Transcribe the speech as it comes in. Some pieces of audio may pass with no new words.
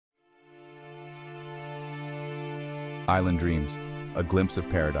Island dreams, a glimpse of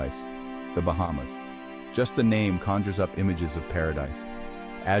paradise, the Bahamas. Just the name conjures up images of paradise.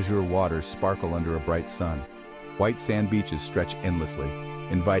 Azure waters sparkle under a bright sun. White sand beaches stretch endlessly,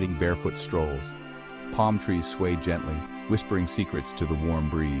 inviting barefoot strolls. Palm trees sway gently, whispering secrets to the warm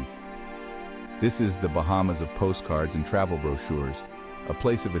breeze. This is the Bahamas of postcards and travel brochures, a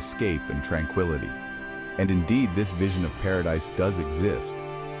place of escape and tranquility. And indeed, this vision of paradise does exist.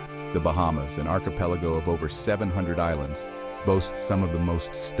 The Bahamas, an archipelago of over 700 islands, boasts some of the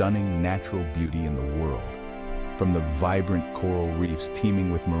most stunning natural beauty in the world. From the vibrant coral reefs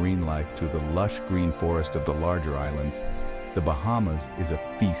teeming with marine life to the lush green forest of the larger islands, the Bahamas is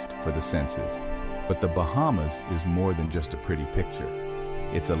a feast for the senses. But the Bahamas is more than just a pretty picture.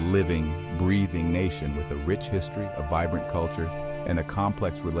 It's a living, breathing nation with a rich history, a vibrant culture, and a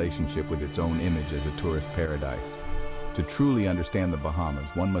complex relationship with its own image as a tourist paradise. To truly understand the Bahamas,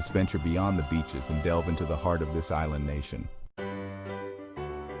 one must venture beyond the beaches and delve into the heart of this island nation.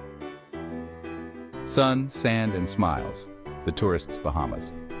 Sun, sand, and smiles. The tourist's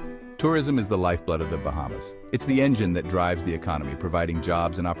Bahamas. Tourism is the lifeblood of the Bahamas. It's the engine that drives the economy, providing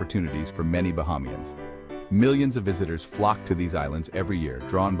jobs and opportunities for many Bahamians. Millions of visitors flock to these islands every year,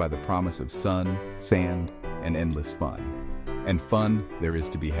 drawn by the promise of sun, sand, and endless fun. And fun there is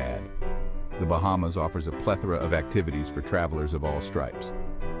to be had. The Bahamas offers a plethora of activities for travelers of all stripes.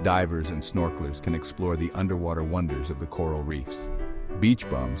 Divers and snorkelers can explore the underwater wonders of the coral reefs. Beach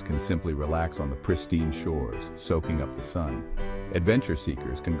bums can simply relax on the pristine shores, soaking up the sun. Adventure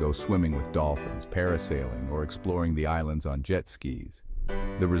seekers can go swimming with dolphins, parasailing, or exploring the islands on jet skis.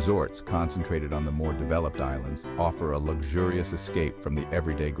 The resorts, concentrated on the more developed islands, offer a luxurious escape from the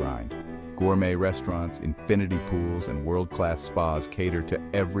everyday grind. Gourmet restaurants, infinity pools, and world-class spas cater to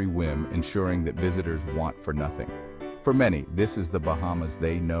every whim, ensuring that visitors want for nothing. For many, this is the Bahamas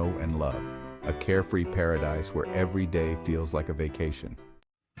they know and love, a carefree paradise where every day feels like a vacation.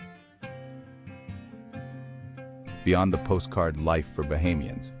 Beyond the postcard life for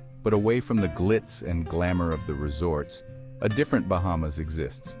Bahamians, but away from the glitz and glamour of the resorts, a different Bahamas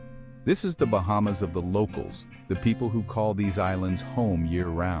exists. This is the Bahamas of the locals, the people who call these islands home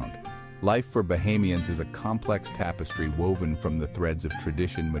year-round. Life for Bahamians is a complex tapestry woven from the threads of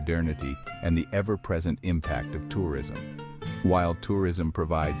tradition, modernity, and the ever-present impact of tourism. While tourism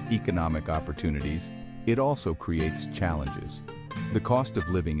provides economic opportunities, it also creates challenges. The cost of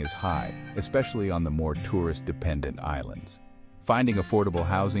living is high, especially on the more tourist-dependent islands. Finding affordable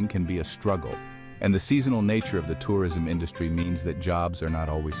housing can be a struggle, and the seasonal nature of the tourism industry means that jobs are not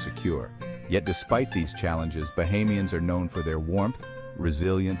always secure. Yet despite these challenges, Bahamians are known for their warmth,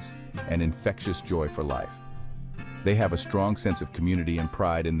 resilience, and infectious joy for life. They have a strong sense of community and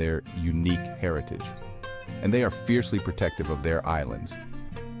pride in their unique heritage. And they are fiercely protective of their islands,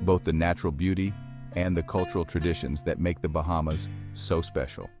 both the natural beauty and the cultural traditions that make the Bahamas so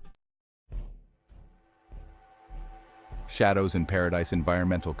special. Shadows in paradise.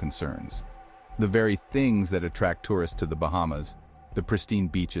 Environmental concerns. The very things that attract tourists to the Bahamas, the pristine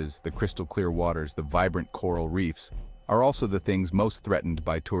beaches, the crystal clear waters, the vibrant coral reefs, are also the things most threatened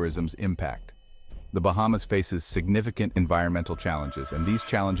by tourism's impact. The Bahamas faces significant environmental challenges, and these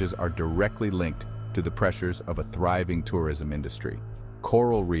challenges are directly linked to the pressures of a thriving tourism industry.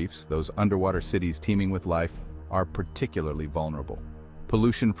 Coral reefs, those underwater cities teeming with life, are particularly vulnerable.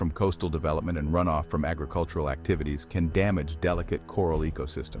 Pollution from coastal development and runoff from agricultural activities can damage delicate coral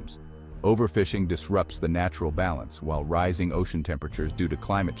ecosystems. Overfishing disrupts the natural balance, while rising ocean temperatures due to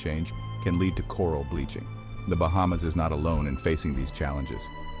climate change can lead to coral bleaching. The Bahamas is not alone in facing these challenges.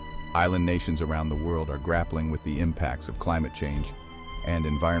 Island nations around the world are grappling with the impacts of climate change and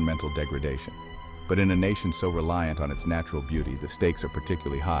environmental degradation. But in a nation so reliant on its natural beauty, the stakes are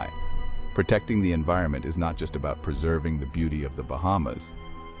particularly high. Protecting the environment is not just about preserving the beauty of the Bahamas,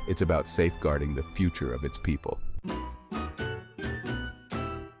 it's about safeguarding the future of its people.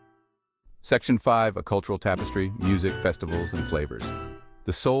 Section 5, a cultural tapestry, music, festivals, and flavors.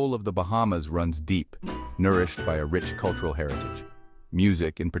 The soul of the Bahamas runs deep, nourished by a rich cultural heritage.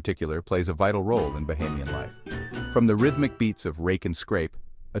 Music, in particular, plays a vital role in Bahamian life. From the rhythmic beats of rake and scrape,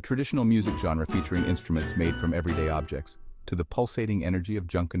 a traditional music genre featuring instruments made from everyday objects, to the pulsating energy of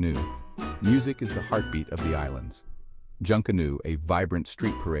Junkanoo, music is the heartbeat of the islands. Junkanoo, a vibrant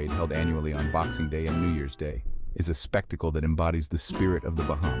street parade held annually on Boxing Day and New Year's Day, is a spectacle that embodies the spirit of the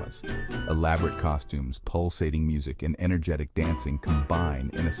Bahamas. Elaborate costumes, pulsating music, and energetic dancing combine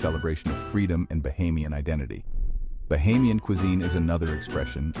in a celebration of freedom and Bahamian identity. Bahamian cuisine is another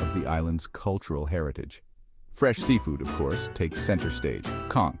expression of the island's cultural heritage. Fresh seafood, of course, takes center stage.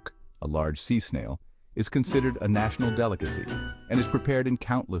 Conch, a large sea snail, is considered a national delicacy and is prepared in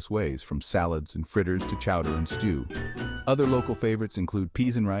countless ways, from salads and fritters to chowder and stew. Other local favorites include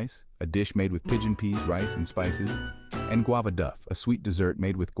peas and rice, a dish made with pigeon peas, rice, and spices, and guava duff, a sweet dessert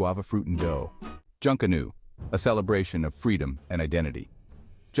made with guava fruit and dough. Junkanoo, a celebration of freedom and identity.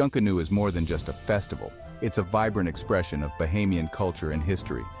 Junkanoo is more than just a festival. It's a vibrant expression of Bahamian culture and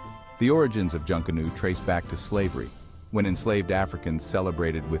history. The origins of Junkanoo trace back to slavery, when enslaved Africans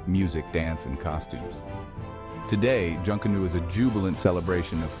celebrated with music, dance, and costumes. Today, Junkanoo is a jubilant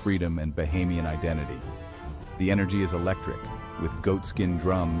celebration of freedom and Bahamian identity. The energy is electric, with goatskin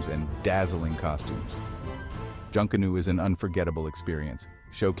drums and dazzling costumes. Junkanoo is an unforgettable experience,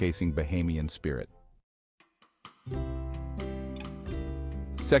 showcasing Bahamian spirit.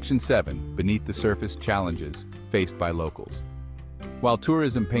 Section 7. Beneath the Surface Challenges Faced by Locals. While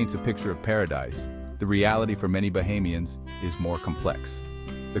tourism paints a picture of paradise, the reality for many Bahamians is more complex.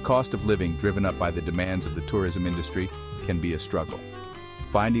 The cost of living, driven up by the demands of the tourism industry, can be a struggle.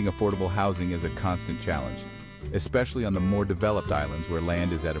 Finding affordable housing is a constant challenge, especially on the more developed islands where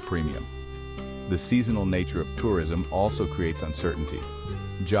land is at a premium. The seasonal nature of tourism also creates uncertainty.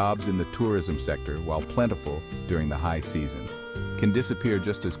 Jobs in the tourism sector, while plentiful during the high season, can disappear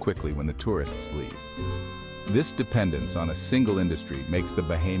just as quickly when the tourists leave. This dependence on a single industry makes the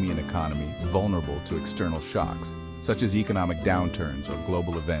Bahamian economy vulnerable to external shocks, such as economic downturns or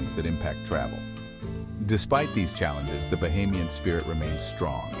global events that impact travel. Despite these challenges, the Bahamian spirit remains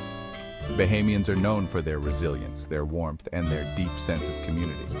strong. Bahamians are known for their resilience, their warmth, and their deep sense of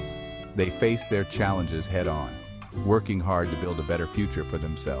community. They face their challenges head-on, working hard to build a better future for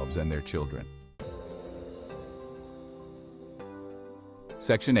themselves and their children.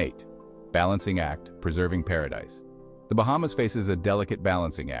 Section 8. Balancing Act, Preserving Paradise. The Bahamas faces a delicate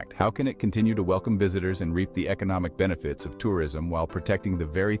balancing act. How can it continue to welcome visitors and reap the economic benefits of tourism while protecting the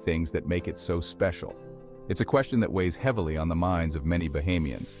very things that make it so special? It's a question that weighs heavily on the minds of many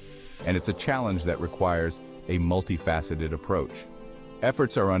Bahamians, and it's a challenge that requires a multifaceted approach.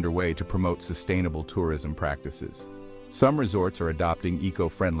 Efforts are underway to promote sustainable tourism practices. Some resorts are adopting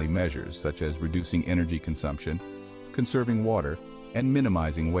eco-friendly measures, such as reducing energy consumption, conserving water, and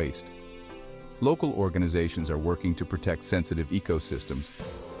minimizing waste. Local organizations are working to protect sensitive ecosystems,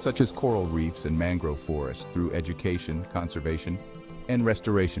 such as coral reefs and mangrove forests, through education, conservation, and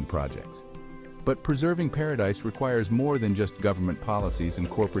restoration projects. But preserving paradise requires more than just government policies and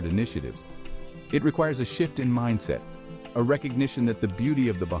corporate initiatives. It requires a shift in mindset, a recognition that the beauty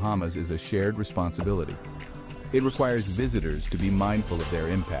of the Bahamas is a shared responsibility. It requires visitors to be mindful of their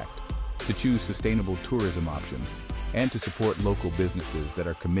impact, to choose sustainable tourism options, and to support local businesses that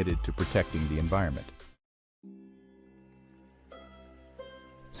are committed to protecting the environment.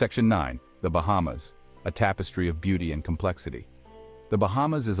 Section 9. The Bahamas, a tapestry of beauty and complexity. The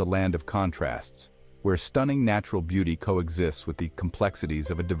Bahamas is a land of contrasts, where stunning natural beauty coexists with the complexities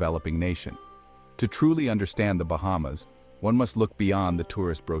of a developing nation. To truly understand the Bahamas, one must look beyond the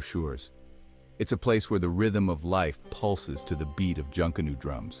tourist brochures. It's a place where the rhythm of life pulses to the beat of Junkanoo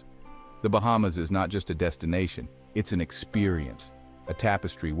drums. The Bahamas is not just a destination, it's an experience, a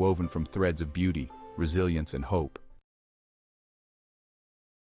tapestry woven from threads of beauty, resilience, and hope.